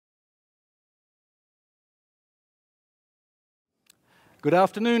Good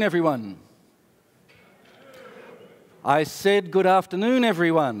afternoon, everyone. I said good afternoon,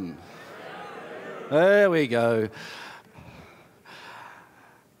 everyone. There we go.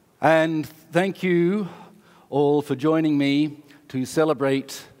 And thank you all for joining me to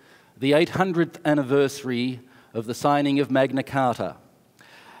celebrate the 800th anniversary of the signing of Magna Carta,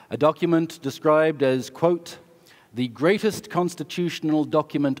 a document described as, quote, the greatest constitutional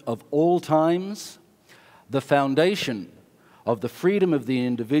document of all times, the foundation of the freedom of the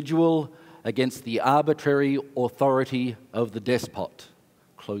individual against the arbitrary authority of the despot,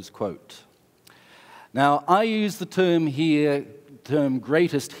 close quote. Now, I use the term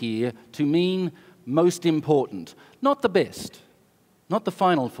greatest here to mean most important, not the best, not the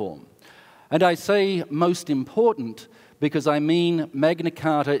final form. And I say most important because I mean Magna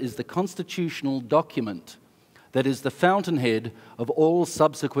Carta is the constitutional document that is the fountainhead of all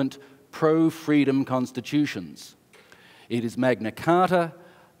subsequent pro-freedom constitutions. It is Magna Carta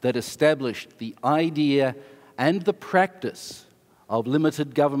that established the idea and the practice of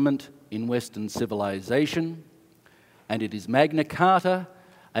limited government in Western civilization, and it is Magna Carta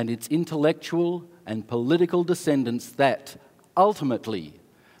and its intellectual and political descendants that ultimately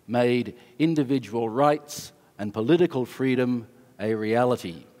made individual rights and political freedom a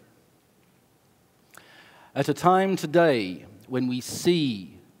reality. At a time today when we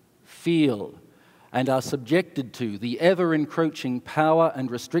see, feel, and are subjected to the ever-encroaching power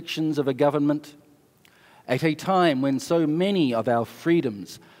and restrictions of a government, at a time when so many of our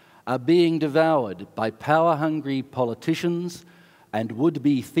freedoms are being devoured by power-hungry politicians and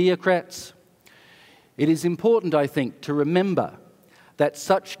would-be theocrats, it is important, I think, to remember that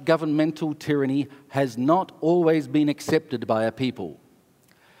such governmental tyranny has not always been accepted by a people,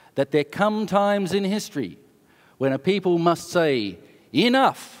 that there come times in history when a people must say,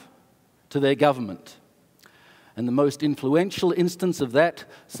 enough, to their government. And the most influential instance of that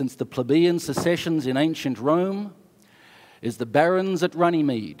since the plebeian secessions in ancient Rome is the barons at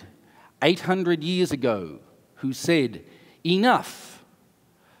Runnymede, 800 years ago, who said, enough,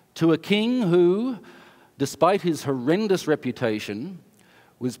 to a king who, despite his horrendous reputation,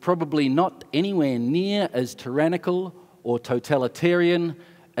 was probably not anywhere near as tyrannical or totalitarian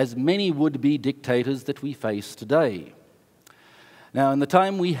as many would-be dictators that we face today. Now, in the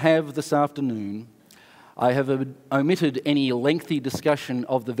time we have this afternoon, I have omitted any lengthy discussion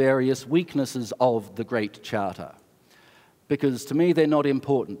of the various weaknesses of the Great Charter, because to me they're not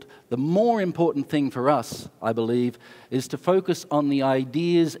important. The more important thing for us, I believe, is to focus on the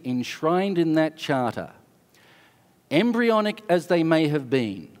ideas enshrined in that charter, embryonic as they may have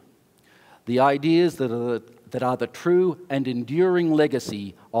been, the ideas that are the true and enduring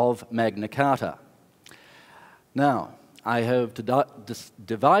legacy of Magna Carta. Now, I have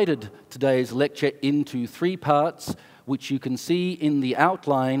divided today's lecture into 3 parts, which you can see in the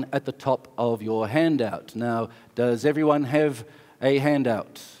outline at the top of your handout. Now, does everyone have a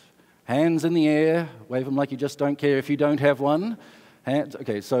handout? Hands in the air, wave them like you just don't care if you don't have one. Hands,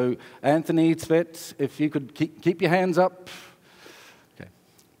 okay, so Anthony, Svet, if you could keep your hands up. Okay,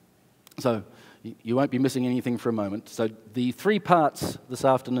 so you won't be missing anything for a moment. So the 3 parts this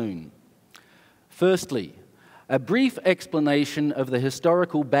afternoon. Firstly, a brief explanation of the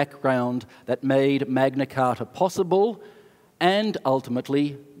historical background that made Magna Carta possible and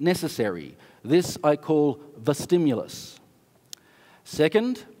ultimately necessary. This I call the stimulus.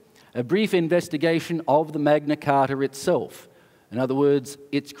 Second, a brief investigation of the Magna Carta itself. In other words,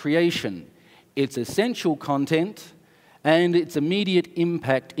 its creation, its essential content, and its immediate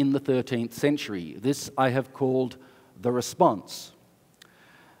impact in the 13th century. This I have called the response.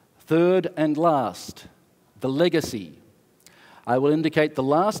 Third and last, the legacy. I will indicate the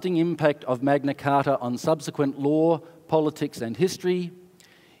lasting impact of Magna Carta on subsequent law, politics, and history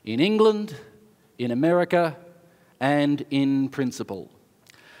in England, in America, and in principle.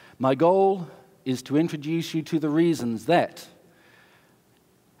 My goal is to introduce you to the reasons that,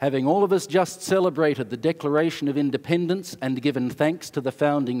 having all of us just celebrated the Declaration of Independence and given thanks to the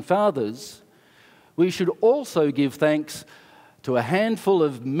Founding Fathers, we should also give thanks to a handful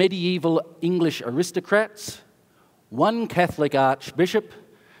of medieval English aristocrats, 1 Catholic archbishop,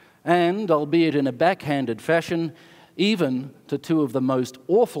 and, albeit in a backhanded fashion, even to 2 of the most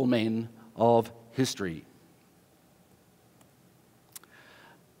awful men of history.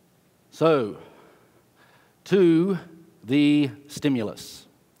 So, to the stimulus.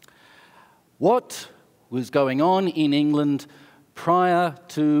 What was going on in England prior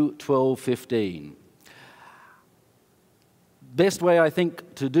to 1215? Best way, I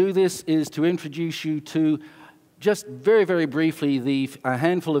think, to do this is to introduce you to just very, very briefly, a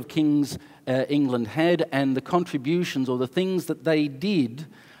handful of kings England had and the contributions or the things that they did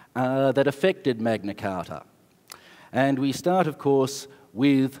that affected Magna Carta. And we start, of course,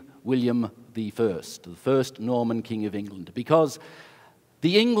 with William the first Norman King of England, because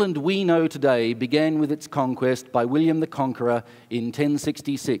the England we know today began with its conquest by William the Conqueror in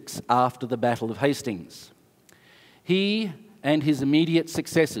 1066 after the Battle of Hastings. He and his immediate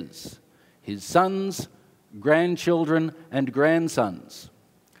successors, his sons, grandchildren and grandsons,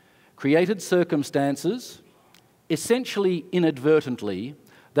 created circumstances, essentially inadvertently,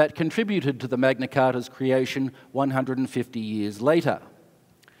 that contributed to the Magna Carta's creation 150 years later.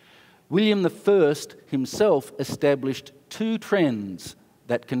 William I himself established two trends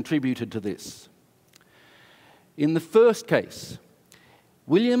that contributed to this. In the first case,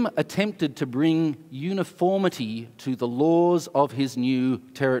 William attempted to bring uniformity to the laws of his new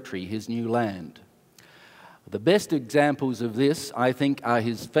territory, his new land. The best examples of this, I think, are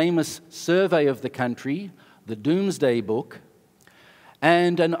his famous survey of the country, the Domesday Book,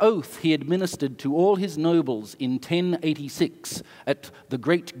 and an oath he administered to all his nobles in 1086 at the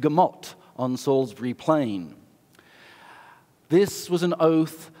Great Gemot on Salisbury Plain. This was an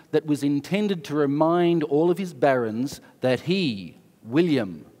oath that was intended to remind all of his barons that he,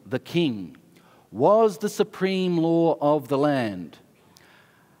 William, the king, was the supreme law of the land,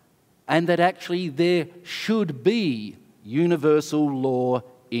 and that actually there should be universal law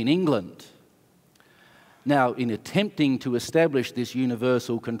in England. Now, in attempting to establish this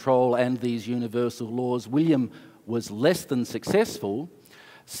universal control and these universal laws, William was less than successful,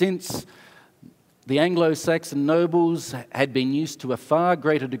 since the Anglo-Saxon nobles had been used to a far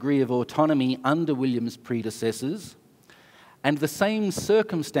greater degree of autonomy under William's predecessors, and the same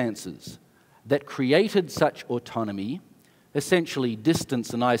circumstances that created such autonomy, essentially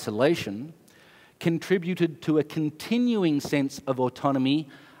distance and isolation, contributed to a continuing sense of autonomy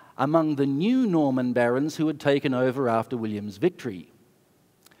among the new Norman barons who had taken over after William's victory.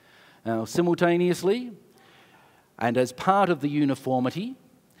 Now, simultaneously, and as part of the uniformity,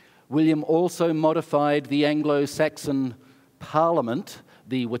 William also modified the Anglo-Saxon Parliament,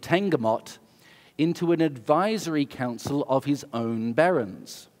 the Witenagemot, into an advisory council of his own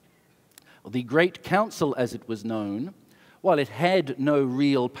barons. The Great Council, as it was known, while it had no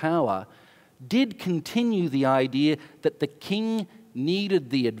real power, did continue the idea that the king needed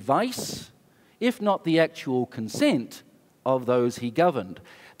the advice, if not the actual consent, of those he governed,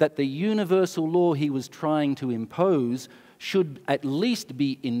 that the universal law he was trying to impose should at least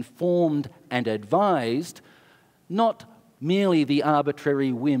be informed and advised, not merely the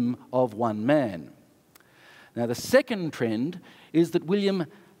arbitrary whim of one man. Now, the second trend is that William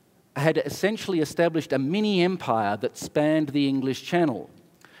had essentially established a mini-empire that spanned the English Channel.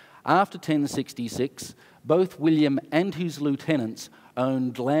 After 1066, both William and his lieutenants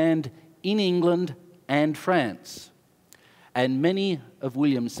owned land in England and France, and many of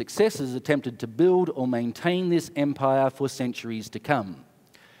William's successors attempted to build or maintain this empire for centuries to come.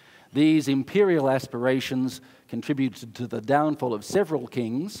 These imperial aspirations contributed to the downfall of several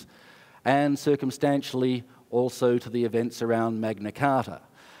kings, and circumstantially also to the events around Magna Carta.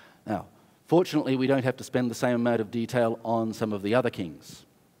 Now, fortunately, we don't have to spend the same amount of detail on some of the other kings.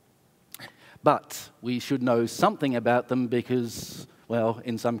 But we should know something about them because, well,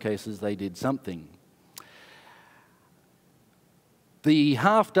 in some cases they did something. The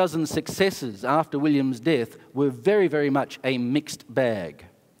half-dozen successors after William's death were very, very much a mixed bag.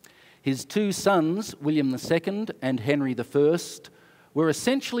 His two sons, William II and Henry I, were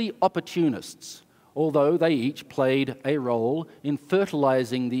essentially opportunists, although they each played a role in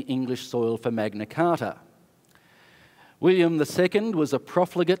fertilizing the English soil for Magna Carta. William II was a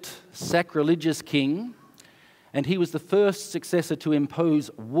profligate, sacrilegious king, and he was the first successor to impose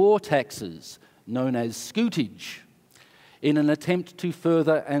war taxes, known as scutage, in an attempt to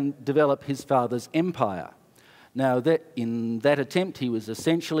further and develop his father's empire. Now, in that attempt, he was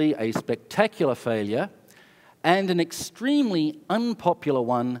essentially a spectacular failure, and an extremely unpopular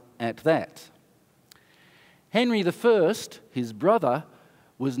one at that. Henry I, his brother,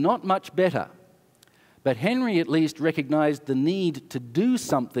 was not much better. But Henry at least recognized the need to do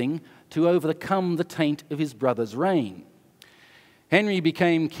something to overcome the taint of his brother's reign. Henry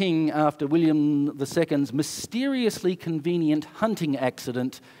became king after William II's mysteriously convenient hunting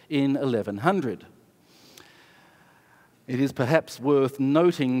accident in 1100. It is perhaps worth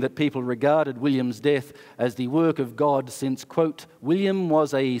noting that people regarded William's death as the work of God since, quote, William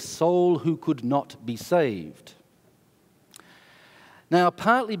was a soul who could not be saved. Now,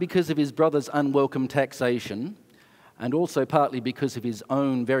 partly because of his brother's unwelcome taxation, and also partly because of his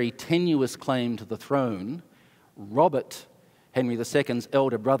own very tenuous claim to the throne, Robert, Henry II's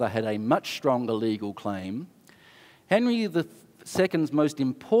elder brother, had a much stronger legal claim. Henry II's most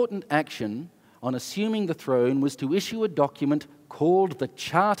important action on assuming the throne was to issue a document called the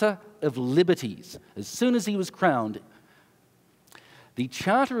Charter of Liberties as soon as he was crowned. The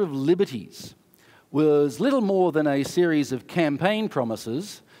Charter of Liberties was little more than a series of campaign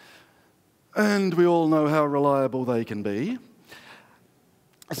promises, and we all know how reliable they can be.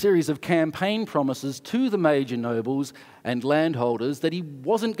 A series of campaign promises to the major nobles and landholders that he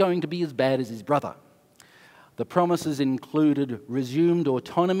wasn't going to be as bad as his brother. The promises included resumed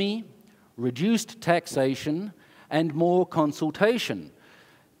autonomy, reduced taxation, and more consultation.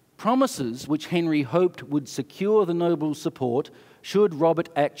 Promises which Henry hoped would secure the nobles' support should Robert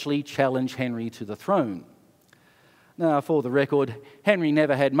actually challenge Henry to the throne. Now, for the record, Henry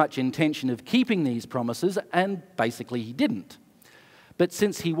never had much intention of keeping these promises, and basically he didn't. But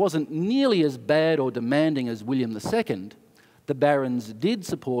since he wasn't nearly as bad or demanding as William II, the barons did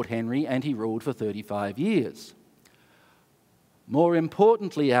support Henry, and he ruled for 35 years. More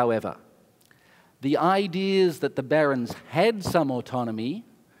importantly, however, the ideas that the barons had some autonomy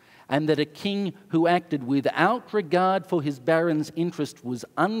and that a king who acted without regard for his barons' interest was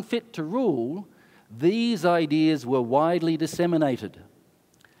unfit to rule, these ideas were widely disseminated.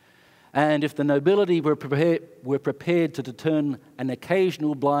 And if the nobility were prepared to turn an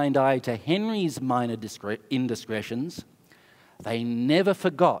occasional blind eye to Henry's minor indiscretions, they never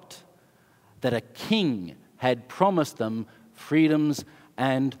forgot that a king had promised them freedoms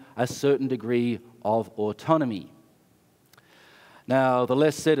and a certain degree of autonomy. Now, the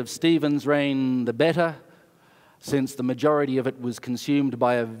less said of Stephen's reign, the better, since the majority of it was consumed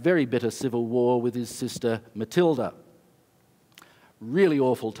by a very bitter civil war with his sister Matilda. Really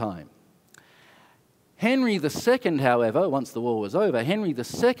awful time. Henry II, however, once the war was over, Henry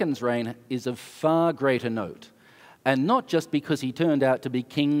II's reign is of far greater note, and not just because he turned out to be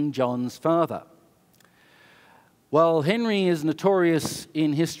King John's father. While Henry is notorious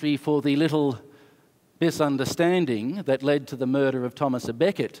in history for the little misunderstanding that led to the murder of Thomas à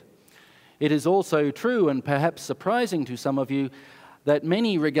Becket, it is also true, and perhaps surprising to some of you, that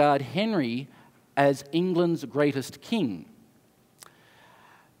many regard Henry as England's greatest king.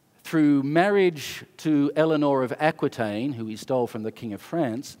 Through marriage to Eleanor of Aquitaine, who he stole from the King of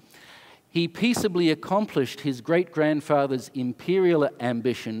France, he peaceably accomplished his great-grandfather's imperial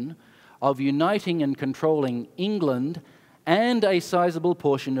ambition of uniting and controlling England and a sizable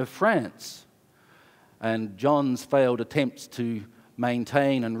portion of France. And John's failed attempts to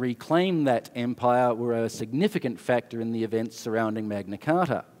maintain and reclaim that empire were a significant factor in the events surrounding Magna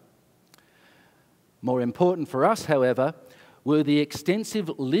Carta. More important for us, however, were the extensive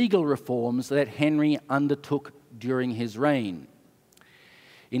legal reforms that Henry undertook during his reign.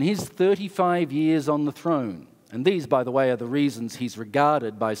 In his 35 years on the throne, and these, by the way, are the reasons he's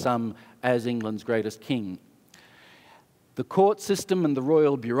regarded by some as England's greatest king, the court system and the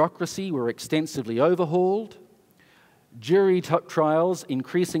royal bureaucracy were extensively overhauled. Jury trials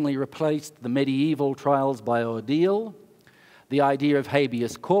increasingly replaced the medieval trials by ordeal. The idea of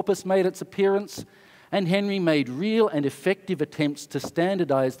habeas corpus made its appearance, and Henry made real and effective attempts to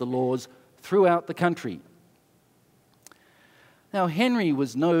standardize the laws throughout the country. Now, Henry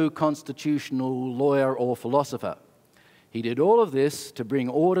was no constitutional lawyer or philosopher. He did all of this to bring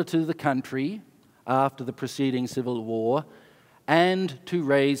order to the country after the preceding civil war and to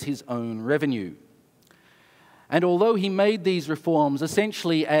raise his own revenue. And although he made these reforms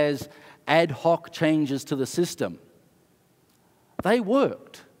essentially as ad hoc changes to the system, they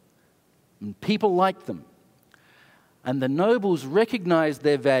worked. And people liked them. And the nobles recognized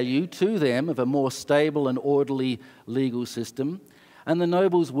their value to them of a more stable and orderly legal system, and the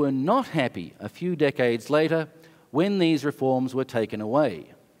nobles were not happy a few decades later when these reforms were taken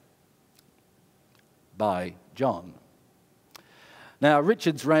away by John. Now,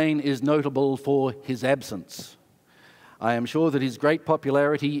 Richard's reign is notable for his absence. I am sure that his great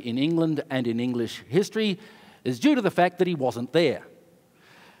popularity in England and in English history is due to the fact that he wasn't there.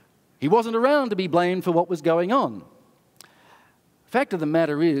 He wasn't around to be blamed for what was going on. Fact of the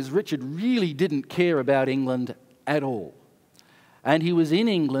matter is, Richard really didn't care about England at all. And he was in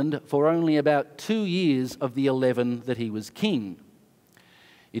England for only about 2 years of the 11 that he was king.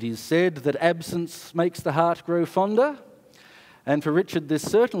 It is said that absence makes the heart grow fonder, and for Richard this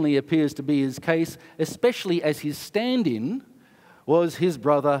certainly appears to be his case, especially as his stand-in was his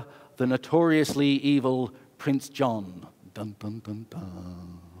brother, the notoriously evil Prince John. Dun, dun, dun,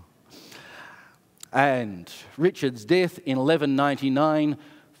 dun. And Richard's death in 1199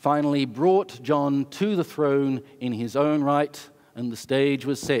 finally brought John to the throne in his own right, and the stage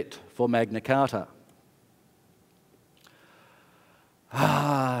was set for Magna Carta.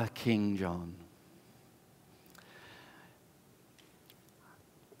 Ah, King John.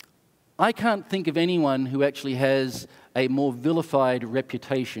 I can't think of anyone who actually has a more vilified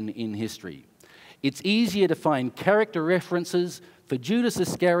reputation in history. It's easier to find character references for Judas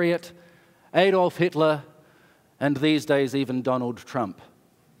Iscariot, Adolf Hitler, and these days even Donald Trump.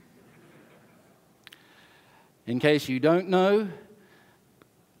 In case you don't know,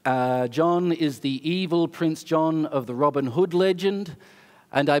 John is the evil Prince John of the Robin Hood legend,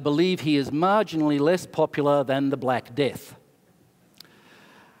 and I believe he is marginally less popular than the Black Death.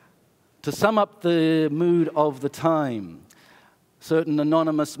 To sum up the mood of the time, certain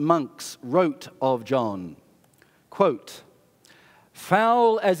anonymous monks wrote of John, quote,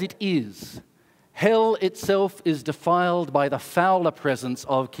 "Foul as it is, hell itself is defiled by the fouler presence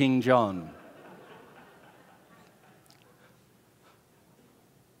of King John.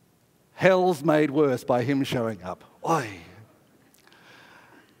 Hell's made worse by him showing up. Oi!"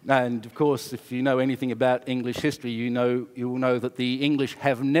 And of course, if you know anything about English history, you will know that the English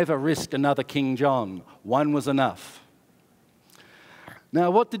have never risked another King John. One was enough. Now,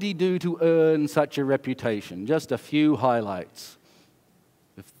 what did he do to earn such a reputation? Just a few highlights,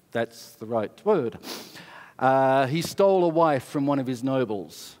 if that's the right word. He stole a wife from one of his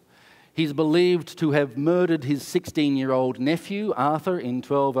nobles. He's believed to have murdered his 16-year-old nephew, Arthur, in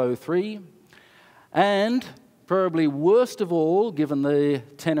 1203. And, probably worst of all, given the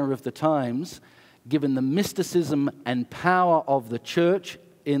tenor of the times, given the mysticism and power of the church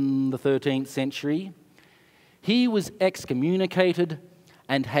in the 13th century, he was excommunicated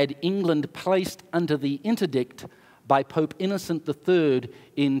and had England placed under the interdict by Pope Innocent III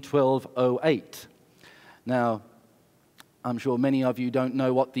in 1208. Now, I'm sure many of you don't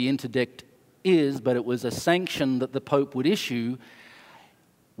know what the interdict is, but it was a sanction that the Pope would issue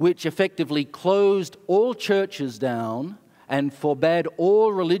which effectively closed all churches down and forbade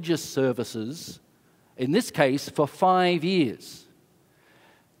all religious services, in this case, for 5 years.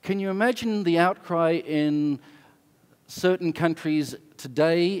 Can you imagine the outcry in certain countries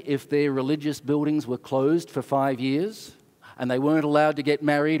today if their religious buildings were closed for 5 years and they weren't allowed to get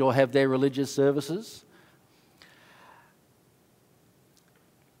married or have their religious services?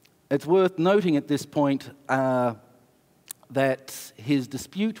 It's worth noting at this point that his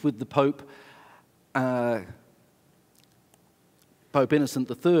dispute with the Pope, Pope Innocent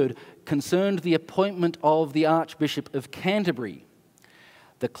III, concerned the appointment of the Archbishop of Canterbury.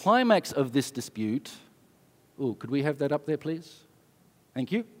 The climax of this dispute, could we have that up there, please?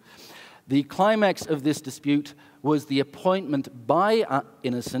 Thank you. The climax of this dispute was the appointment by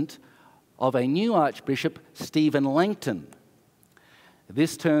Innocent of a new Archbishop, Stephen Langton.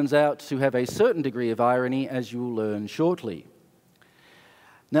 This turns out to have a certain degree of irony, as you'll learn shortly.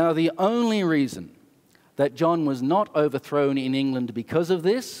 Now, the only reason that John was not overthrown in England because of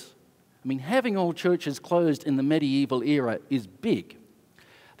this, I mean, having all churches closed in the medieval era is big.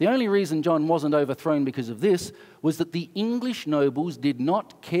 The only reason John wasn't overthrown because of this was that the English nobles did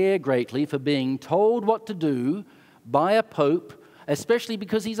not care greatly for being told what to do by a pope, especially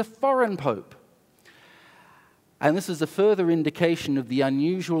because he's a foreign pope. And this is a further indication of the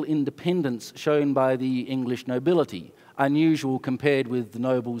unusual independence shown by the English nobility, unusual compared with the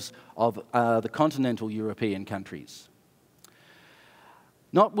nobles of the continental European countries.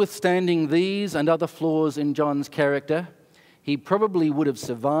 Notwithstanding these and other flaws in John's character, he probably would have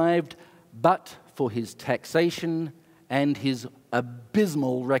survived but for his taxation and his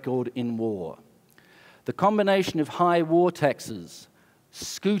abysmal record in war. The combination of high war taxes,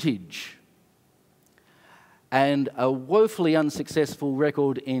 scutage, and a woefully unsuccessful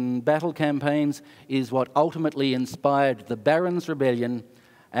record in battle campaigns is what ultimately inspired the Barons' Rebellion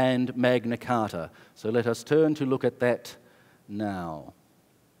and Magna Carta. So let us turn to look at that now.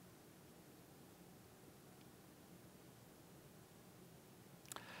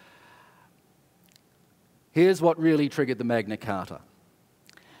 Here's what really triggered the Magna Carta.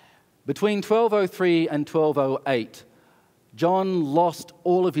 Between 1203 and 1208, John lost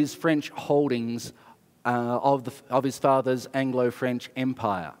all of his French holdings of his father's Anglo-French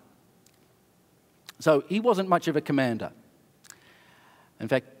empire. So he wasn't much of a commander. In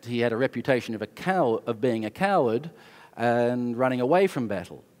fact, he had a reputation of being a coward and running away from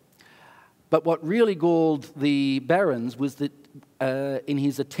battle. But what really galled the barons was that in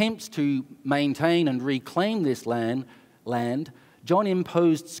his attempts to maintain and reclaim this land, John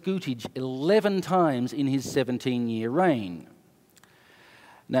imposed scutage 11 times in his 17-year reign.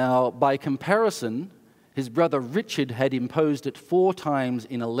 Now, by comparison, his brother Richard had imposed it 4 times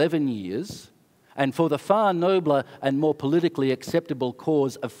in 11 years, and for the far nobler and more politically acceptable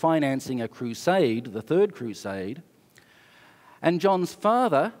cause of financing a crusade, the Third Crusade, And John's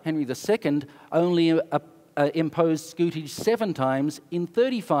father, Henry II, only imposed scutage 7 times in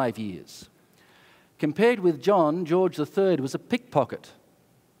 35 years. Compared with John, George III was a pickpocket.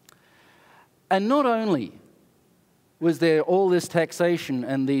 And not only was there all this taxation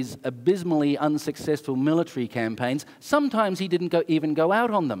and these abysmally unsuccessful military campaigns, sometimes he didn't even go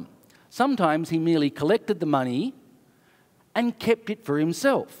out on them. Sometimes he merely collected the money and kept it for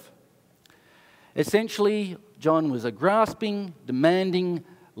himself. Essentially, John was a grasping, demanding,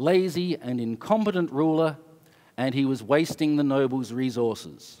 lazy and incompetent ruler, and he was wasting the nobles'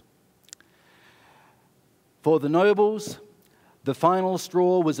 resources. For the nobles, the final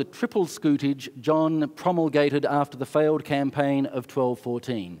straw was a triple scutage John promulgated after the failed campaign of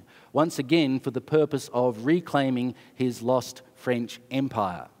 1214, once again for the purpose of reclaiming his lost French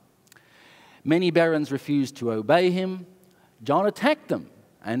empire. Many barons refused to obey him. John attacked them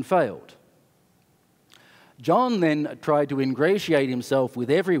and failed. John then tried to ingratiate himself with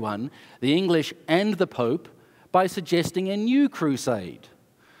everyone, the English and the Pope, by suggesting a new crusade.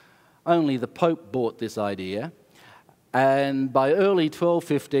 Only the Pope bought this idea, and by early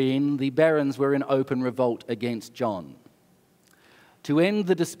 1215, the barons were in open revolt against John. To end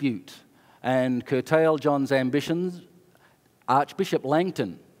the dispute and curtail John's ambitions, Archbishop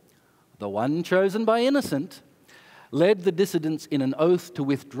Langton, the one chosen by Innocent, led the dissidents in an oath to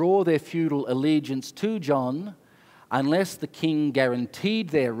withdraw their feudal allegiance to John unless the king guaranteed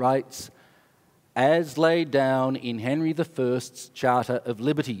their rights as laid down in Henry I's Charter of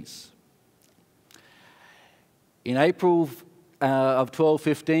Liberties. In April of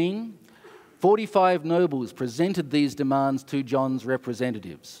 1215, 45 nobles presented these demands to John's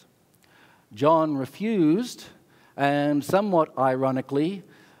representatives. John refused and, somewhat ironically,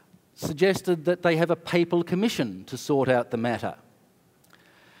 suggested that they have a papal commission to sort out the matter.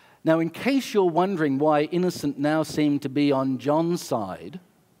 Now, in case you're wondering why Innocent now seemed to be on John's side,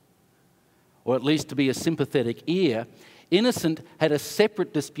 or at least to be a sympathetic ear, Innocent had a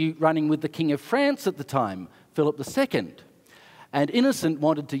separate dispute running with the King of France at the time, Philip II. And Innocent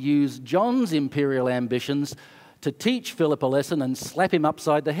wanted to use John's imperial ambitions to teach Philip a lesson and slap him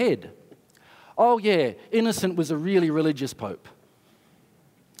upside the head. Oh yeah, Innocent was a really religious pope.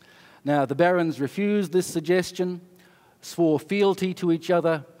 Now, the barons refused this suggestion, swore fealty to each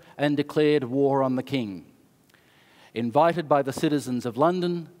other, and declared war on the king. Invited by the citizens of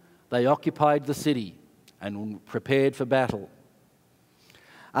London, they occupied the city and prepared for battle.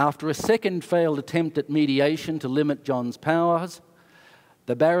 After a second failed attempt at mediation to limit John's powers,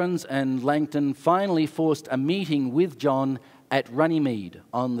 the barons and Langton finally forced a meeting with John at Runnymede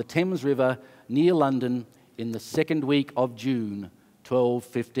on the Thames River near London in the second week of June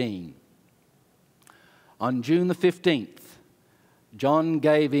 1215. On June the 15th, John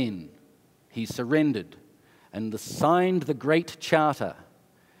gave in, he surrendered, and signed the Great Charter,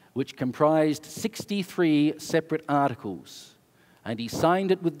 which comprised 63 separate articles, and he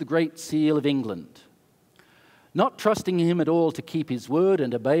signed it with the Great Seal of England. Not trusting him at all to keep his word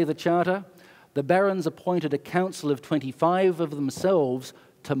and obey the Charter, the barons appointed a council of 25 of themselves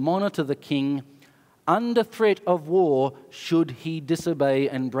to monitor the king under threat of war should he disobey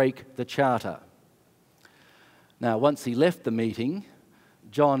and break the Charter. Now, once he left the meeting,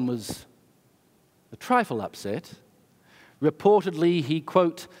 John was a trifle upset. Reportedly, he,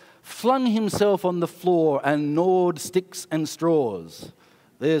 quote, flung himself on the floor and gnawed sticks and straws.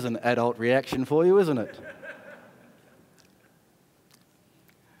 There's an adult reaction for you, isn't it?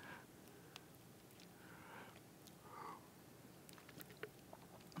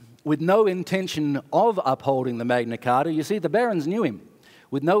 With no intention of upholding the Magna Carta, you see, the barons knew him.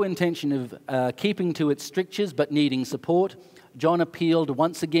 With no intention of keeping to its strictures but needing support, John appealed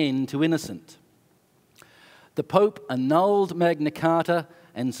once again to Innocent. The Pope annulled Magna Carta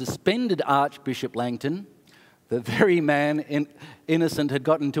and suspended Archbishop Langton, the very man Innocent had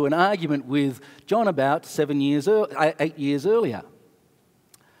got into an argument with John about 8 years earlier.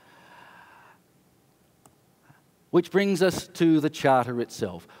 Which brings us to the Charter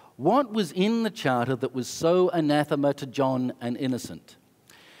itself. What was in the Charter that was so anathema to John and Innocent?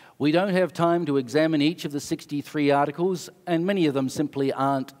 We don't have time to examine each of the 63 articles, and many of them simply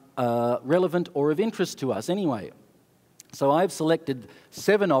aren't relevant or of interest to us anyway. So I've selected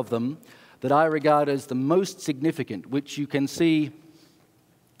 7 of them that I regard as the most significant, which you can see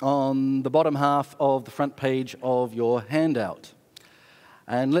on the bottom half of the front page of your handout.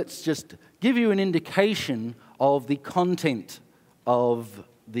 And let's just give you an indication of the content of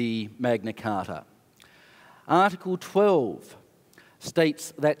the Magna Carta. Article 12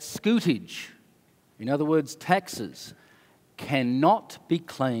 states that scutage, in other words, taxes, cannot be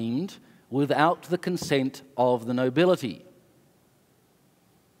claimed without the consent of the nobility.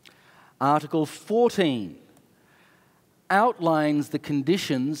 Article 14 outlines the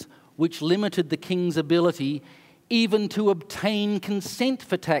conditions which limited the king's ability even to obtain consent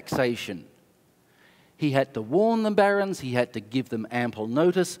for taxation. He had to warn the barons, he had to give them ample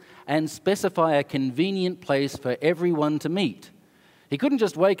notice, and specify a convenient place for everyone to meet. He couldn't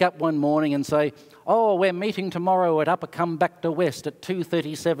just wake up one morning and say, "Oh, we're meeting tomorrow at Upper Combactor West at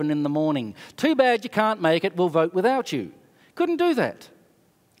 2:37 in the morning. Too bad you can't make it, we'll vote without you." Couldn't do that.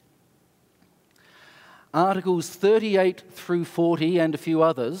 Articles 38 through 40 and a few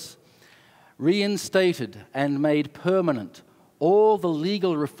others reinstated and made permanent all the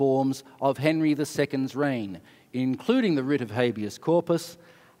legal reforms of Henry II's reign, including the writ of habeas corpus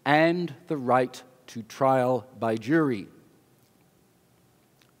and the right to trial by jury.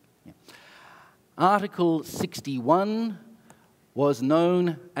 Article 61 was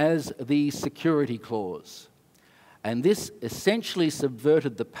known as the Security Clause, and this essentially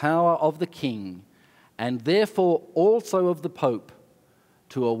subverted the power of the king and therefore also of the Pope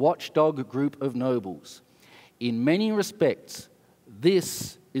to a watchdog group of nobles. In many respects,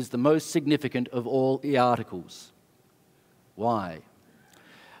 this is the most significant of all the articles. Why?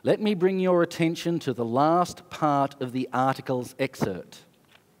 Let me bring your attention to the last part of the article's excerpt.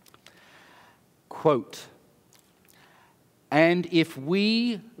 Quote, "And if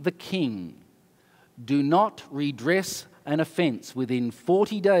we, the king, do not redress an offence within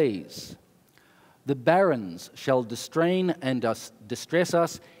 40 days, the barons shall distrain and distress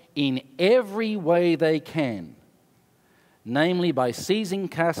us in every way they can, namely by seizing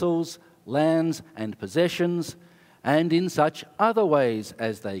castles, lands, and possessions, and in such other ways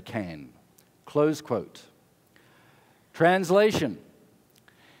as they can." Close quote. Translation: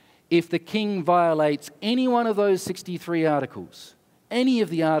 if the king violates any one of those 63 articles, any of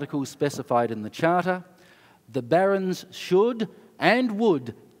the articles specified in the Charter, the barons should and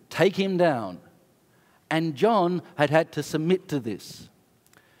would take him down. And John had had to submit to this.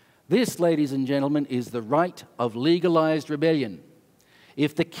 This, ladies and gentlemen, is the right of legalized rebellion.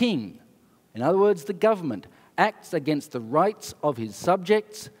 If the king, in other words the government, acts against the rights of his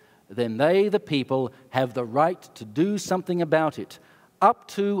subjects, then they, the people, have the right to do something about it, up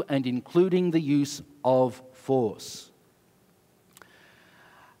to and including the use of force.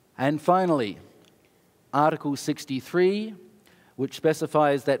 And finally, Article 63, which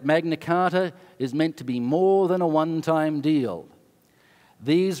specifies that Magna Carta is meant to be more than a one-time deal.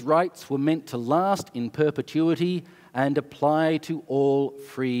 These rights were meant to last in perpetuity and apply to all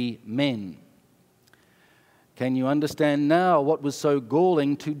free men. Can you understand now what was so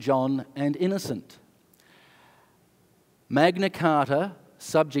galling to John and Innocent? Magna Carta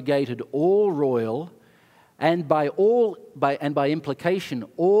subjugated all royal and by implication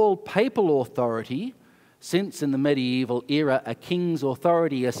all papal authority, since in the medieval era a king's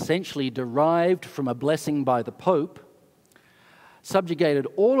authority essentially derived from a blessing by the Pope, subjugated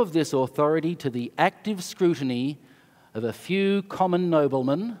all of this authority to the active scrutiny of a few common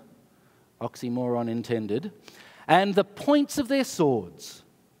noblemen, oxymoron intended, and the points of their swords.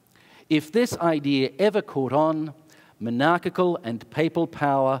 If this idea ever caught on, monarchical and papal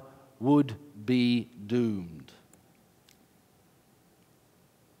power would be doomed.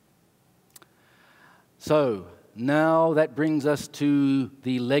 So, now that brings us to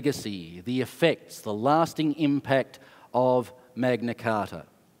the legacy, the effects, the lasting impact of Magna Carta.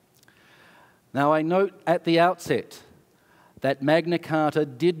 Now, I note at the outset that Magna Carta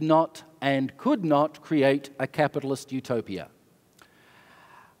did not and could not create a capitalist utopia.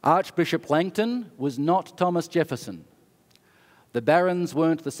 Archbishop Langton was not Thomas Jefferson. The barons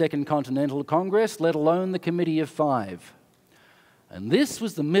weren't the Second Continental Congress, let alone the Committee of Five. And this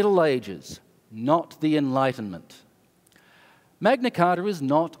was the Middle Ages, not the Enlightenment. Magna Carta is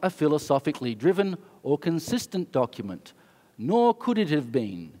not a philosophically driven or consistent document, nor could it have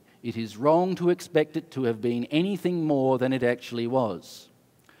been. It is wrong to expect it to have been anything more than it actually was.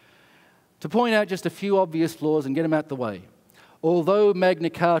 To point out just a few obvious flaws and get them out the way. Although Magna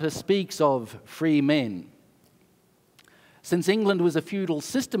Carta speaks of free men, since England was a feudal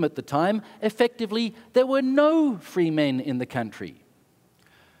system at the time, effectively there were no free men in the country.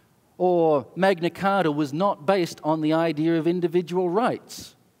 Or Magna Carta was not based on the idea of individual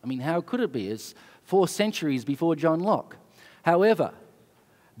rights. I mean, how could it be? It's 4 centuries before John Locke. However,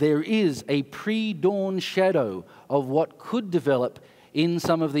 there is a pre-dawn shadow of what could develop in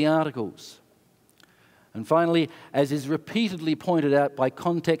some of the articles. And finally, as is repeatedly pointed out by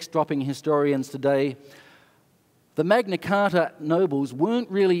context-dropping historians today, the Magna Carta nobles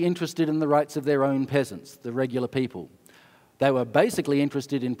weren't really interested in the rights of their own peasants, the regular people. They were basically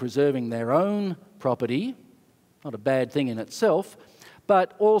interested in preserving their own property, not a bad thing in itself,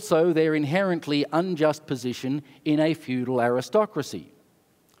 but also their inherently unjust position in a feudal aristocracy.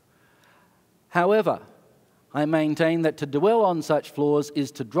 However, I maintain that to dwell on such flaws is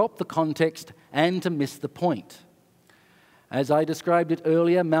to drop the context and to miss the point. As I described it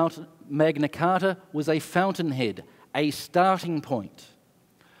earlier, Magna Carta was a fountainhead, a starting point.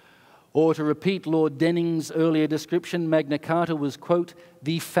 Or to repeat Lord Denning's earlier description, Magna Carta was, quote,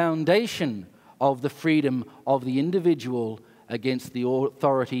 the foundation of the freedom of the individual against the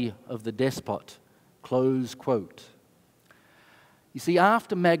authority of the despot, close quote. You see,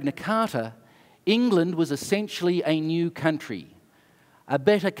 after Magna Carta, England was essentially a new country, a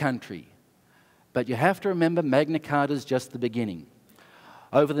better country. But you have to remember, Magna Carta is just the beginning.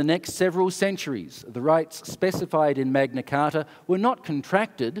 Over the next several centuries, the rights specified in Magna Carta were not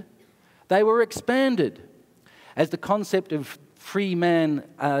contracted, they were expanded. As the concept of free man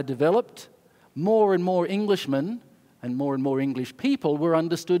developed, more and more Englishmen and more English people were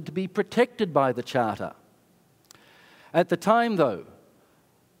understood to be protected by the Charter. At the time, though,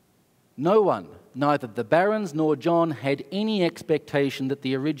 no one, neither the barons nor John, had any expectation that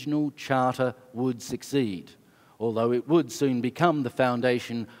the original Charter would succeed, although it would soon become the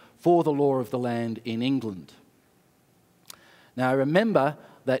foundation for the law of the land in England. Now remember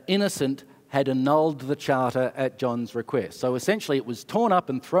that Innocent had annulled the Charter at John's request, so essentially it was torn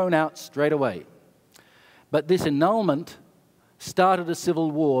up and thrown out straight away. But this annulment started a civil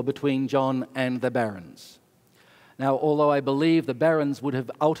war between John and the barons. Now, although I believe the barons would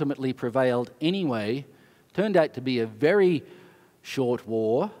have ultimately prevailed anyway, turned out to be a very short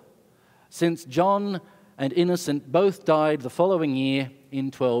war, since John and Innocent both died the following year in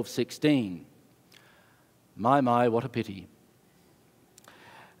 1216. My, what a pity.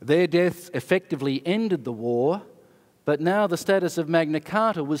 Their deaths effectively ended the war, but now the status of Magna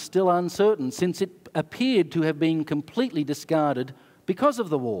Carta was still uncertain, since it appeared to have been completely discarded because of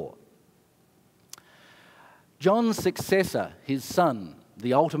the war. John's successor, his son,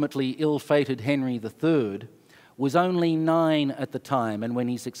 the ultimately ill-fated Henry III, was only 9 at the time and when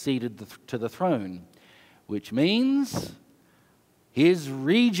he succeeded to the throne, which means his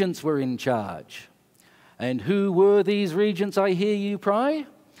regents were in charge. And who were these regents, I hear you pry?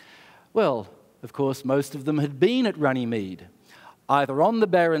 Well, of course, most of them had been at Runnymede, either on the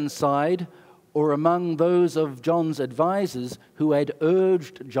barons' side or among those of John's advisors who had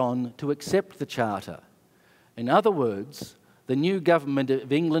urged John to accept the Charter. In other words, the new government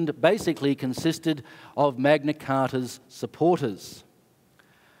of England basically consisted of Magna Carta's supporters.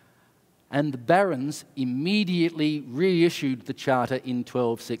 And the barons immediately reissued the Charter in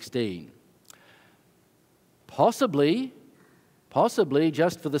 1216. Possibly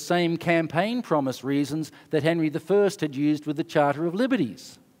just for the same campaign promise reasons that Henry I had used with the Charter of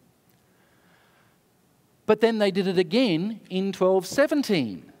Liberties. But then they did it again in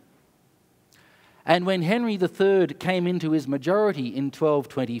 1217. And when Henry III came into his majority in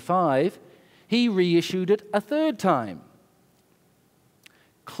 1225, he reissued it a third time.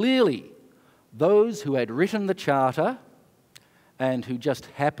 Clearly, those who had written the Charter and who just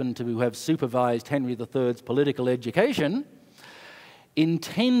happened to have supervised Henry III's political education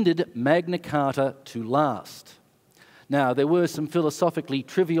intended Magna Carta to last. Now, there were some philosophically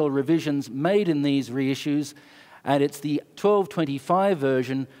trivial revisions made in these reissues, and it's the 1225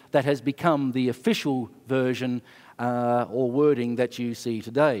 version that has become the official version or wording that you see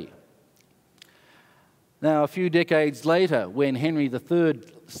today. Now, a few decades later, when Henry III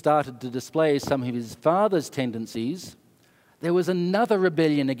started to display some of his father's tendencies, there was another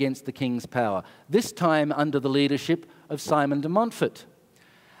rebellion against the king's power, this time under the leadership of Simon de Montfort.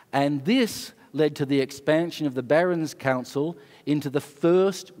 And this led to the expansion of the Barons' Council into the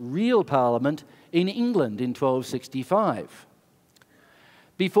first real parliament in England in 1265.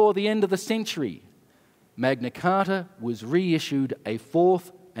 Before the end of the century, Magna Carta was reissued a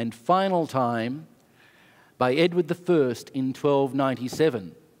fourth and final time by Edward I in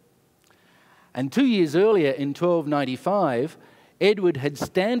 1297. And 2 years earlier, in 1295, Edward had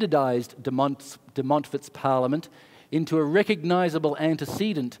standardised de Montfort's parliament into a recognisable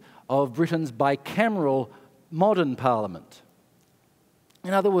antecedent of Britain's bicameral modern parliament.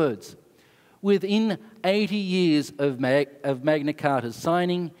 In other words, within 80 years of Magna Carta's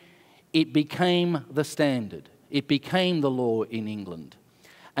signing, it became the standard. It became the law in England.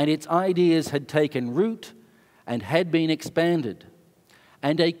 And its ideas had taken root and had been expanded.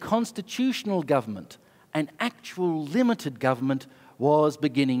 And a constitutional government, an actual limited government, was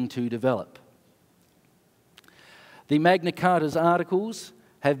beginning to develop. The Magna Carta's articles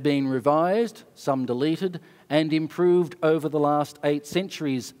have been revised, some deleted, and improved over the last 8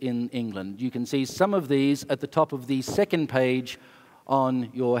 centuries in England. You can see some of these at the top of the second page on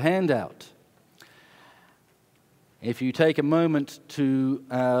your handout. If you take a moment to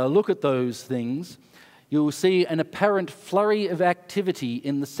look at those things, you'll see an apparent flurry of activity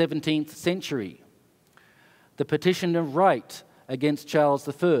in the 17th century. The Petition of Right against Charles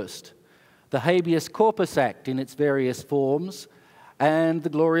I, the Habeas Corpus Act in its various forms, and the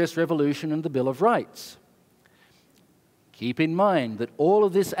Glorious Revolution and the Bill of Rights. Keep in mind that all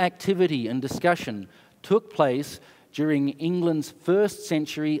of this activity and discussion took place during England's first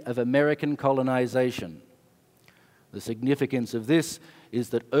century of American colonization. The significance of this is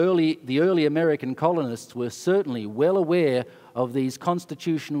that the early American colonists were certainly well aware of these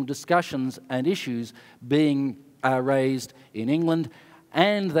constitutional discussions and issues being raised in England,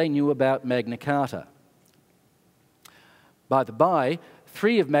 and they knew about Magna Carta. By the by,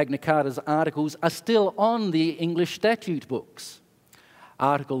 3 of Magna Carta's articles are still on the English statute books.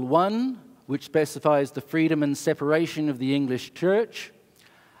 Article 1, which specifies the freedom and separation of the English Church.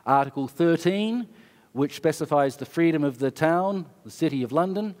 Article 13, which specifies the freedom of the town, the City of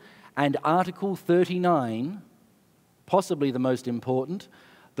London. And Article 39, possibly the most important,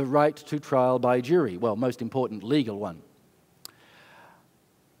 the right to trial by jury. Well, most important legal one.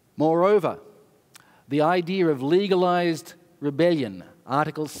 Moreover, the idea of legalized rebellion,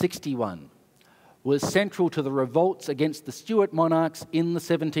 Article 61, was central to the revolts against the Stuart monarchs in the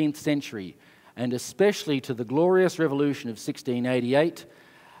 17th century, and especially to the Glorious Revolution of 1688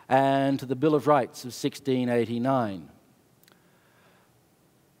 and to the Bill of Rights of 1689.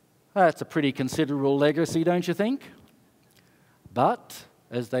 That's a pretty considerable legacy, don't you think? But,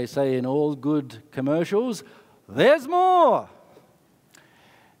 as they say in all good commercials, there's more!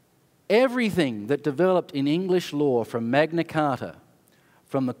 Everything that developed in English law from Magna Carta,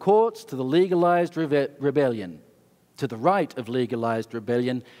 from the courts to the legalized rebellion, to the right of legalized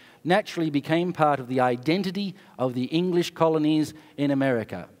rebellion, naturally became part of the identity of the English colonies in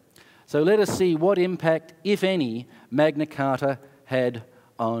America. So let us see what impact, if any, Magna Carta had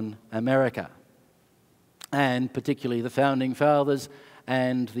on America, and particularly the Founding Fathers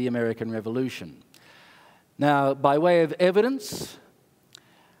and the American Revolution. Now, by way of evidence,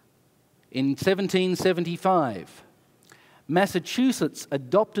 in 1775, Massachusetts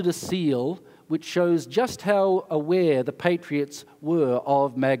adopted a seal which shows just how aware the Patriots were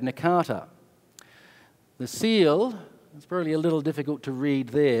of Magna Carta. The seal, it's probably a little difficult to read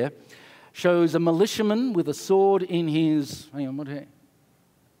there, shows a militiaman with a sword in his, hang on, what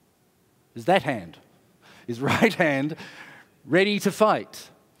is that hand? His right hand, ready to fight.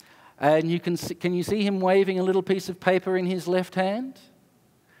 And you can you see him waving a little piece of paper in his left hand?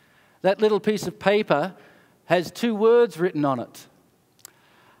 That little piece of paper has 2 words written on it.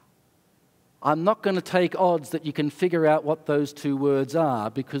 I'm not going to take odds that you can figure out what those 2 words are,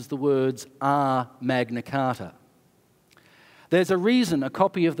 because the words are Magna Carta. There's a reason a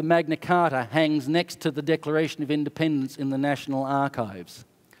copy of the Magna Carta hangs next to the Declaration of Independence in the National Archives.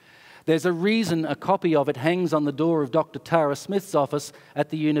 There's a reason a copy of it hangs on the door of Dr. Tara Smith's office at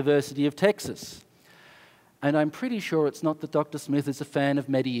the University of Texas. And I'm pretty sure it's not that Dr. Smith is a fan of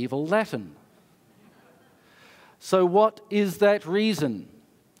medieval Latin. So what is that reason?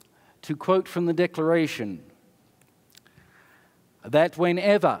 To quote from the Declaration, that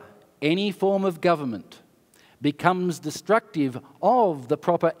whenever any form of government becomes destructive of the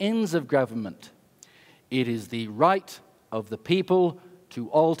proper ends of government, it is the right of the people to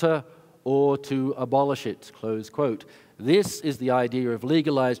alter or to abolish it, close quote. This is the idea of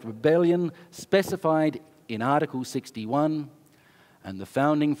legalized rebellion specified in Article 61, and the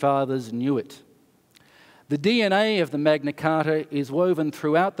Founding Fathers knew it. The DNA of the Magna Carta is woven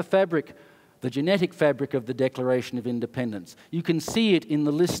throughout the fabric, the genetic fabric of the Declaration of Independence. You can see it in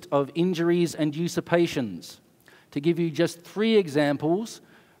the list of injuries and usurpations. To give you just 3 examples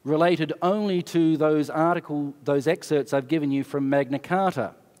related only to those excerpts I've given you from Magna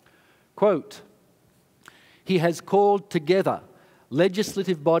Carta. Quote, he has called together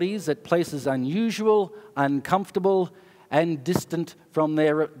legislative bodies at places unusual, uncomfortable, and distant from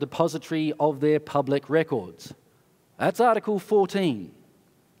their depository of their public records. That's Article 14.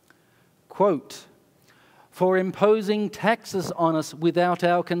 Quote, for imposing taxes on us without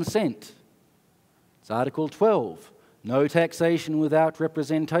our consent. It's Article 12, no taxation without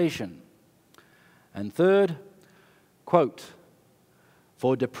representation. And third, quote,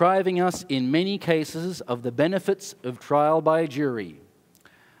 for depriving us in many cases of the benefits of trial by jury.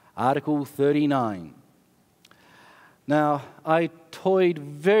 Article 39. Now, I toyed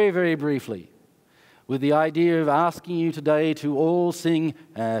very, very briefly with the idea of asking you today to all sing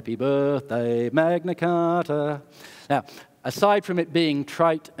Happy Birthday, Magna Carta. Now, aside from it being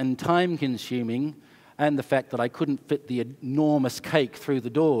trite and time-consuming, and the fact that I couldn't fit the enormous cake through the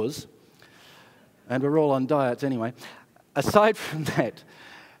doors, and we're all on diets anyway, aside from that,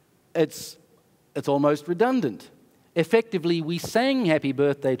 it's almost redundant. Effectively, we sang Happy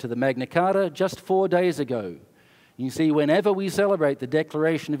Birthday to the Magna Carta just 4 days ago. You see, whenever we celebrate the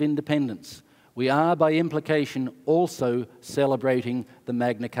Declaration of Independence, we are, by implication, also celebrating the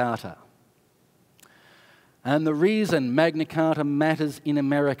Magna Carta. And the reason Magna Carta matters in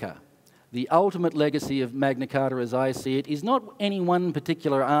America, the ultimate legacy of Magna Carta as I see it, is not any one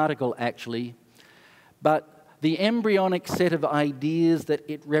particular article, actually, but the embryonic set of ideas that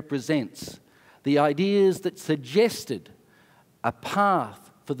it represents, the ideas that suggested a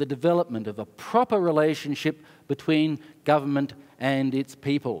path for the development of a proper relationship between government and its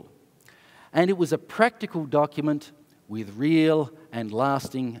people. And it was a practical document with real and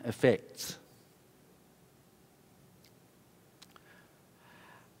lasting effects.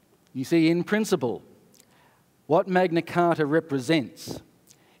 You see, in principle, what Magna Carta represents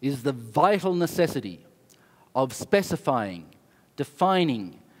is the vital necessity of specifying,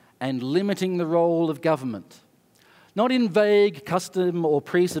 defining, and limiting the role of government, not in vague custom or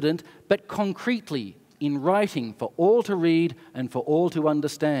precedent, but concretely in writing for all to read and for all to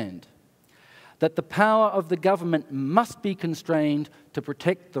understand. That the power of the government must be constrained to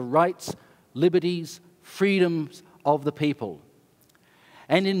protect the rights, liberties, freedoms of the people.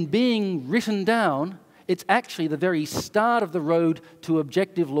 And in being written down, it's actually the very start of the road to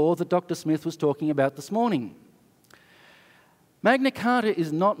objective law that Dr. Smith was talking about this morning. Magna Carta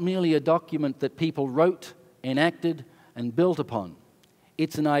is not merely a document that people wrote, enacted, and built upon.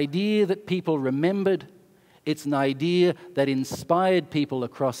 It's an idea that people remembered. It's an idea that inspired people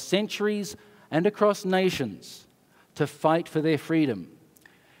across centuries and across nations to fight for their freedom.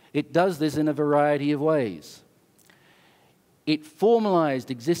 It does this in a variety of ways. It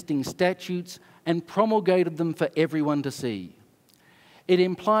formalized existing statutes and promulgated them for everyone to see. It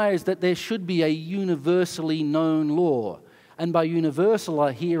implies that there should be a universally known law. And by universal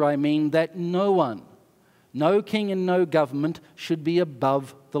here I mean that no one, no king and no government should be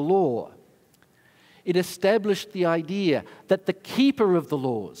above the law. It established the idea that the keeper of the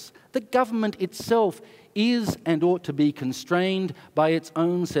laws, the government itself, is and ought to be constrained by its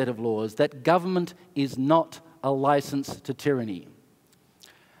own set of laws, that government is not a license to tyranny.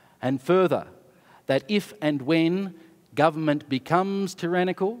 And further, that if and when government becomes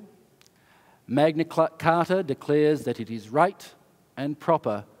tyrannical, Magna Carta declares that it is right and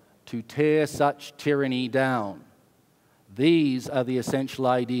proper to tear such tyranny down. These are the essential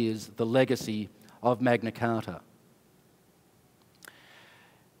ideas, the legacy of Magna Carta.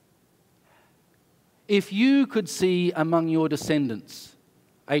 If you could see among your descendants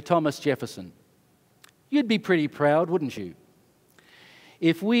a Thomas Jefferson, you'd be pretty proud, wouldn't you?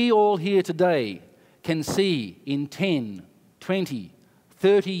 If we all here today can see in 10, 20,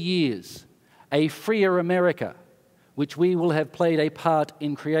 30 years a freer America, which we will have played a part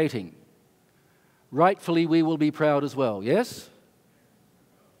in creating, rightfully we will be proud as well, yes?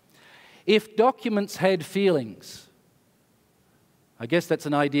 If documents had feelings, I guess that's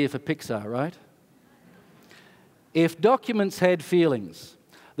an idea for Pixar, right? If documents had feelings,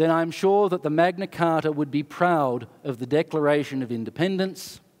 then I'm sure that the Magna Carta would be proud of the Declaration of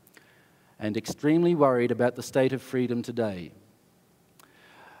Independence and extremely worried about the state of freedom today.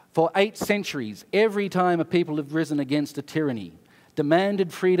 For 8 centuries, every time a people have risen against a tyranny,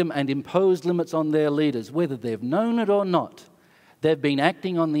 demanded freedom and imposed limits on their leaders, whether they've known it or not, they've been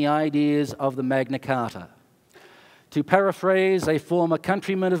acting on the ideas of the Magna Carta. To paraphrase a former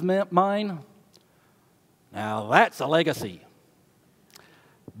countryman of mine, now that's a legacy.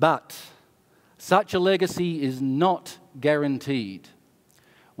 But such a legacy is not guaranteed.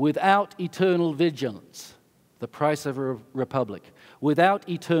 Without eternal vigilance, the price of a republic, without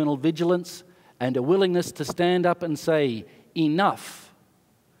eternal vigilance and a willingness to stand up and say, enough,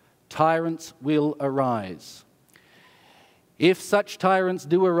 tyrants will arise. If such tyrants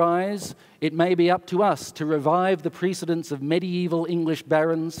do arise, it may be up to us to revive the precedents of medieval English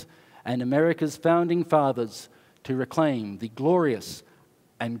barons and America's founding fathers to reclaim the glorious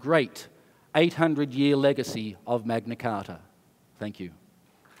and great 800-year legacy of Magna Carta. Thank you.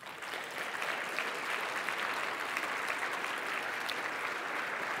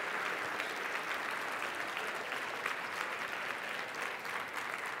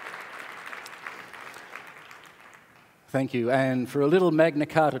 Thank you. And for a little Magna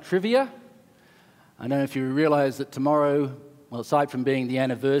Carta trivia, I don't know if you realize that tomorrow, well, aside from being the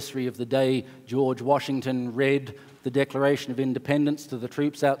anniversary of the day George Washington read the Declaration of Independence to the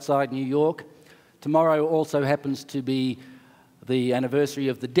troops outside New York, tomorrow also happens to be the anniversary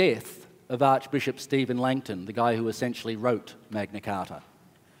of the death of Archbishop Stephen Langton, the guy who essentially wrote Magna Carta.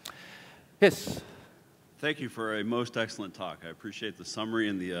 Yes? Thank you for a most excellent talk. I appreciate the summary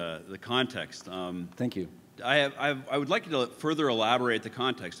and the context. Thank you. I would like you to further elaborate the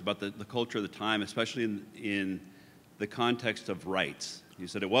context about the culture of the time, especially in the context of rights. You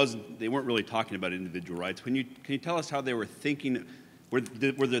said they weren't really talking about individual rights. Can you tell us how they were thinking? Were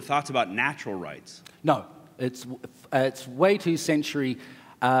there thoughts about natural rights? No, it's way too century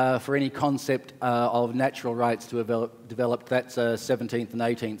for any concept of natural rights to have developed. That's a 17th and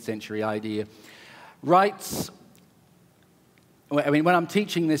 18th century idea. Rights, I mean, when I'm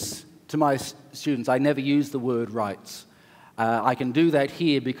teaching this to my students, I never use the word rights. I can do that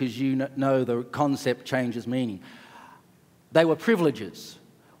here because you know the concept changes meaning. They were privileges.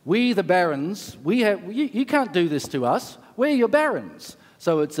 We, the barons, you can't do this to us. We're your barons.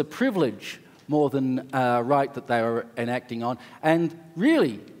 So it's a privilege more than a right that they were enacting on. And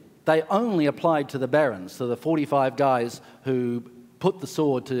really, they only applied to the barons, to the 45 guys who put the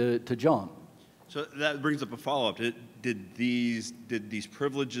sword to John. So that brings up a follow-up. Did these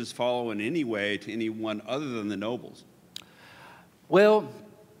privileges follow in any way to anyone other than the nobles? Well,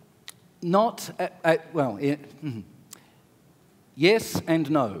 yes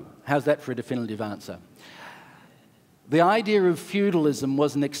and no. How's that for a definitive answer? The idea of feudalism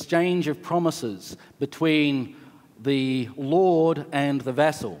was an exchange of promises between the lord and the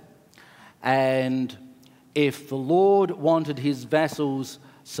vassal. And if the lord wanted his vassals'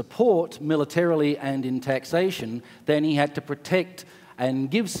 support militarily and in taxation, then he had to protect and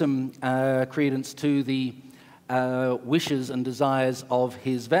give some credence to the wishes and desires of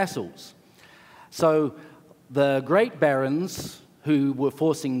his vassals. So the great barons who were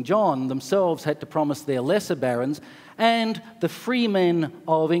forcing John themselves had to promise their lesser barons and the free men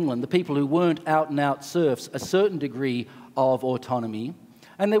of England, the people who weren't out-and-out serfs, a certain degree of autonomy.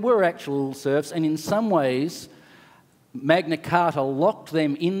 And there were actual serfs, and in some ways Magna Carta locked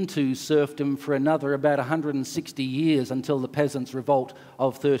them into serfdom for another about 160 years until the Peasants' Revolt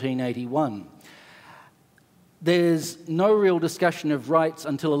of 1381. There's no real discussion of rights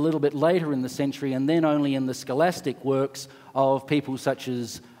until a little bit later in the century, and then only in the scholastic works of people such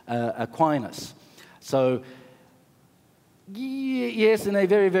as Aquinas. So, yes, in a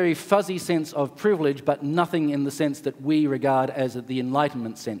very, very fuzzy sense of privilege, but nothing in the sense that we regard as the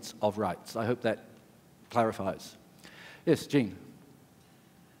Enlightenment sense of rights. I hope that clarifies. Yes, Jean.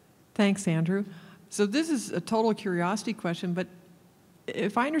 Thanks, Andrew. So this is a total curiosity question, but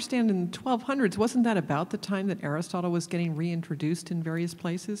if I understand, in the 1200s, wasn't that about the time that Aristotle was getting reintroduced in various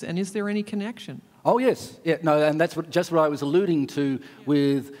places? And is there any connection? Oh, yes. Yeah, no, and that's just what I was alluding to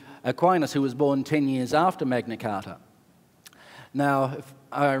with Aquinas, who was born 10 years after Magna Carta. Now, if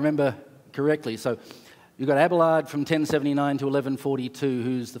I remember correctly, so you've got Abelard from 1079 to 1142,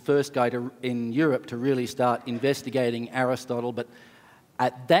 who's the first guy in Europe to really start investigating Aristotle. But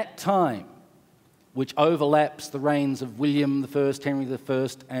at that time, which overlaps the reigns of William I, Henry I,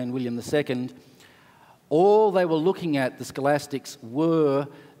 and William II, all they were looking at, the scholastics, were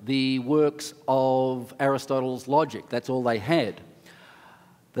the works of Aristotle's logic. That's all they had.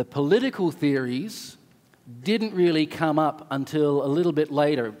 The political theories didn't really come up until a little bit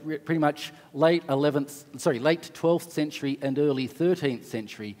later, pretty much late 12th century and early 13th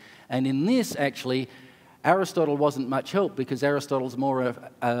century. And in this, actually, Aristotle wasn't much help, because Aristotle's more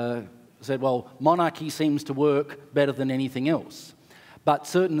said, well, monarchy seems to work better than anything else. But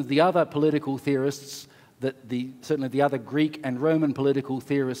certain of the other political theorists, certainly the other Greek and Roman political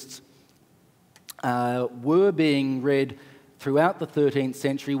theorists, were being read throughout the 13th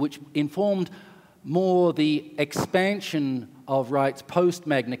century, which informed more the expansion of rights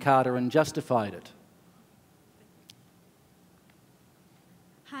post-Magna Carta and justified it.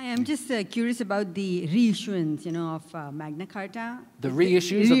 Hi, I'm just curious about the reissuance, of Magna Carta. The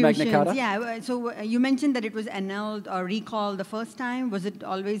reissues of Magna Carta? Yeah, so you mentioned that it was annulled or recalled the first time. Was it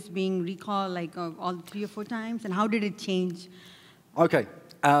always being recalled like all 3 or 4 times? And how did it change? Okay.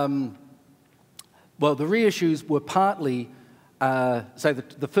 Well, the reissues were partly,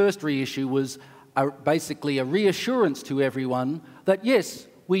 the first reissue was basically a reassurance to everyone that, yes,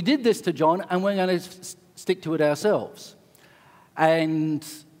 we did this to John and we're going to stick to it ourselves. And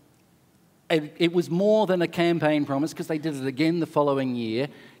it was more than a campaign promise, because they did it again the following year,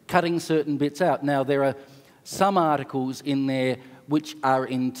 cutting certain bits out. Now, there are some articles in there which are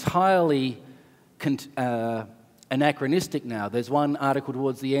entirely anachronistic now. There's one article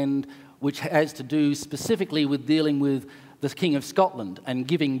towards the end which has to do specifically with dealing with the King of Scotland and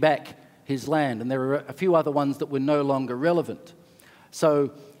giving back his land. And there are a few other ones that were no longer relevant.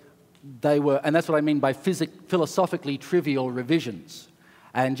 So they were, and that's what I mean by philosophically trivial revisions.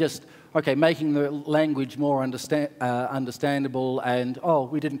 And just okay, making the language more understandable and, oh,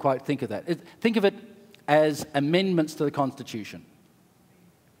 we didn't quite think of that. Think of it as amendments to the Constitution.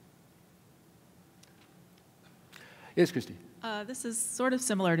 Yes, Christy? This is sort of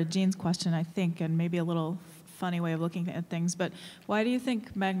similar to Jean's question, I think, and maybe a little funny way of looking at things, but why do you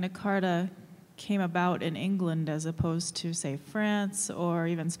think Magna Carta came about in England as opposed to, say, France or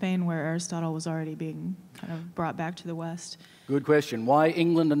even Spain, where Aristotle was already being kind of brought back to the West? Good question. Why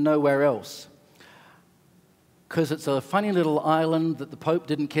England and nowhere else? Because it's a funny little island that the Pope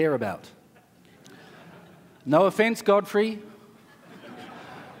didn't care about. No offense, Godfrey.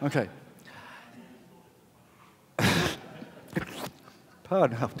 Okay.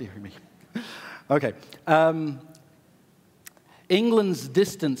 Pardon, oh dear me. Okay. England's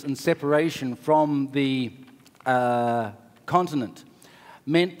distance and separation from the continent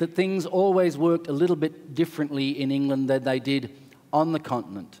meant that things always worked a little bit differently in England than they did on the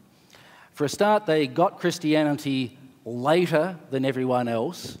continent. For a start, they got Christianity later than everyone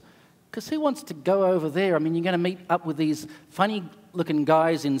else, because who wants to go over there? I mean, you're going to meet up with these funny-looking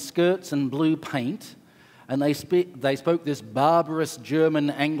guys in skirts and blue paint, and they spoke this barbarous German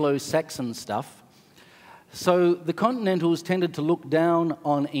Anglo-Saxon stuff. So the Continentals tended to look down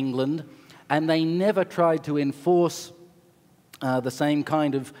on England, and they never tried to enforce the same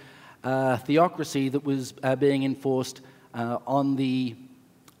kind of theocracy that was being enforced on the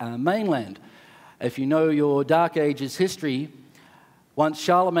mainland. If you know your Dark Ages history, once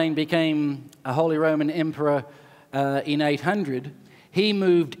Charlemagne became a Holy Roman Emperor in 800, he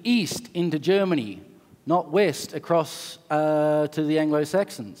moved east into Germany, not west across to the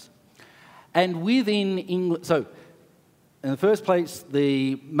Anglo-Saxons. And within England, so in the first place,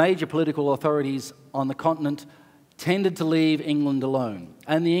 the major political authorities on the continent tended to leave England alone.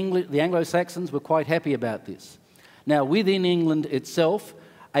 And the Anglo-Saxons were quite happy about this. Now, within England itself,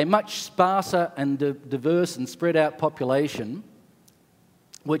 a much sparser and diverse and spread out population,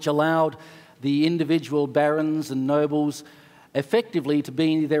 which allowed the individual barons and nobles effectively to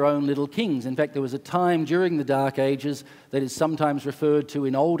be their own little kings. In fact, there was a time during the Dark Ages that is sometimes referred to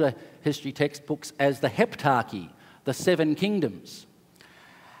in older history textbooks as the Heptarchy, the Seven Kingdoms.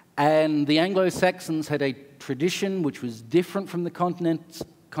 And the Anglo-Saxons had a tradition which was different from the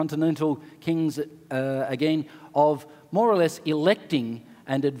continental kings, again, of more or less electing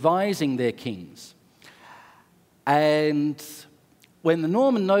and advising their kings. And when the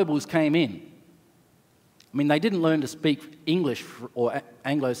Norman nobles came in, I mean, they didn't learn to speak English or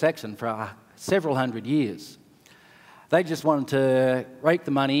Anglo-Saxon for several hundred years. They just wanted to rake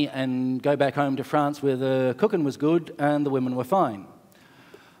the money and go back home to France where the cooking was good and the women were fine.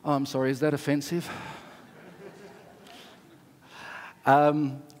 Oh, I'm sorry, is that offensive?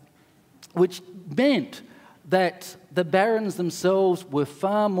 Which meant that the barons themselves were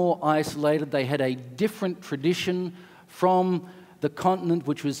far more isolated. They had a different tradition from the continent,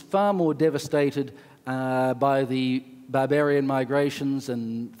 which was far more devastated by the barbarian migrations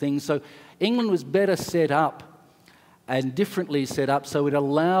and things. So England was better set up and differently set up, so it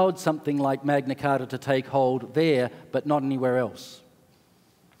allowed something like Magna Carta to take hold there, but not anywhere else.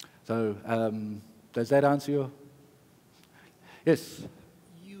 So does that answer your... Yes?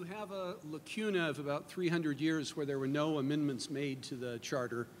 You have a lacuna of about 300 years where there were no amendments made to the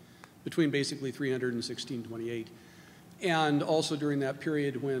Charter between basically 300 and 1628. And also during that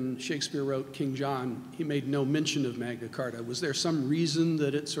period when Shakespeare wrote King John, he made no mention of Magna Carta. Was there some reason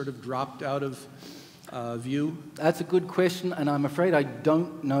that it sort of dropped out of view? That's a good question, and I'm afraid I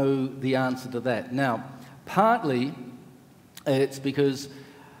don't know the answer to that. Now, partly it's because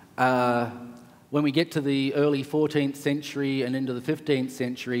when we get to the early 14th century and into the 15th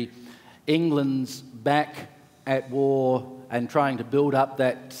century, England's back at war and trying to build up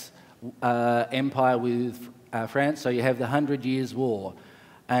that empire with France, so you have the 100 Years' War,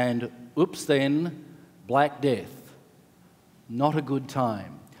 and oops then, Black Death. Not a good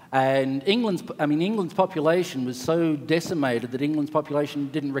time. And England's population was so decimated that England's population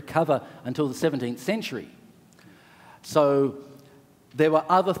didn't recover until the 17th century. So there were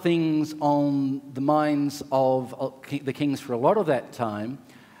other things on the minds of the kings for a lot of that time,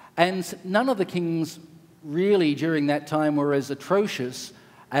 and none of the kings really during that time were as atrocious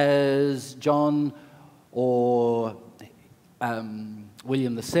as John or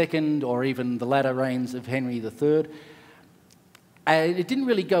William II, or even the latter reigns of Henry III. And it didn't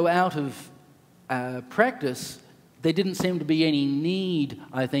really go out of practice. There didn't seem to be any need,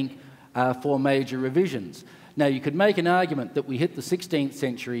 I think, for major revisions. Now, you could make an argument that we hit the 16th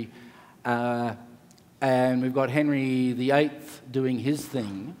century and we've got Henry VIII doing his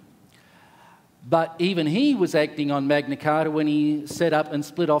thing, But even he was acting on Magna Carta when he set up and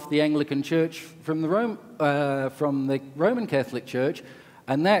split off the Anglican Church from the Roman Catholic Church,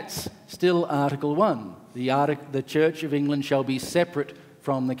 and that's still Article 1. The Church of England shall be separate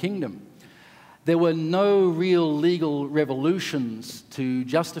from the kingdom. There were no real legal revolutions to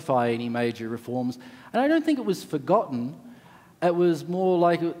justify any major reforms, and I don't think it was forgotten. It was more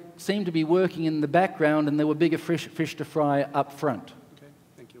like it seemed to be working in the background, and there were bigger fish to fry up front. Okay,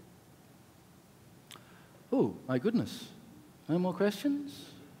 thank you. Oh, my goodness. No more questions?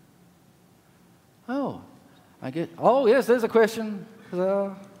 Oh, oh, yes, there's a question.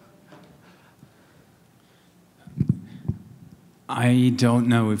 I don't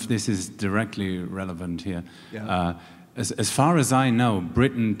know if this is directly relevant here. Yeah. As far as I know,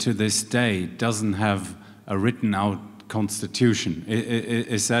 Britain to this day doesn't have a written out constitution.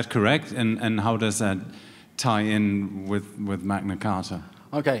 Is that correct? And how does that tie in with Magna Carta?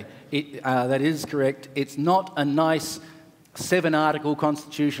 Okay, that is correct. It's not a nice 7-article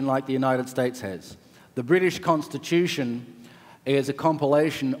constitution like the United States has. The British Constitution is a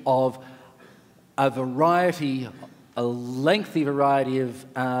compilation of a lengthy variety of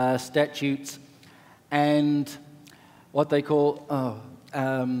statutes and what they call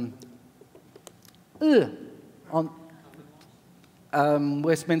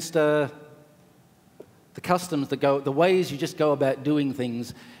Westminster, the customs that go, the ways you just go about doing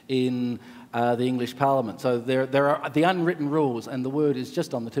things in the English Parliament. So there are the unwritten rules, and the word is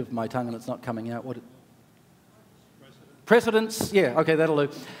just on the tip of my tongue and it's not coming out. Precedents? Yeah, okay, that'll do.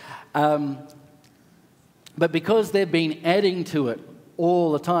 But because they've been adding to it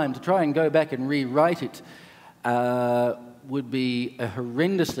all the time, to try and go back and rewrite it would be a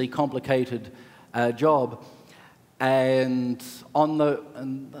horrendously complicated job. And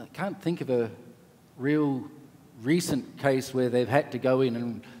I can't think of a real recent case where they've had to go in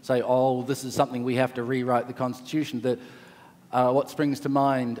and say, oh, this is something we have to rewrite the Constitution. What springs to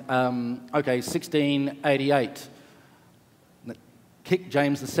mind, okay, 1688, kick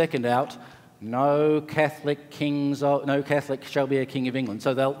James II out. No Catholic shall be a king of England.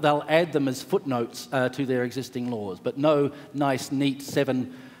 So they'll add them as footnotes to their existing laws, but no nice, neat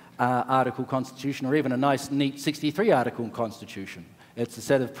 7-article constitution or even a nice, neat 63-article constitution. It's a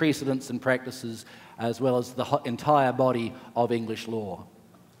set of precedents and practices as well as the entire body of English law.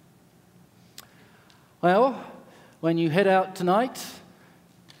 Well, when you head out tonight,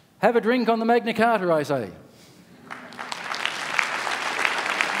 have a drink on the Magna Carta, I say.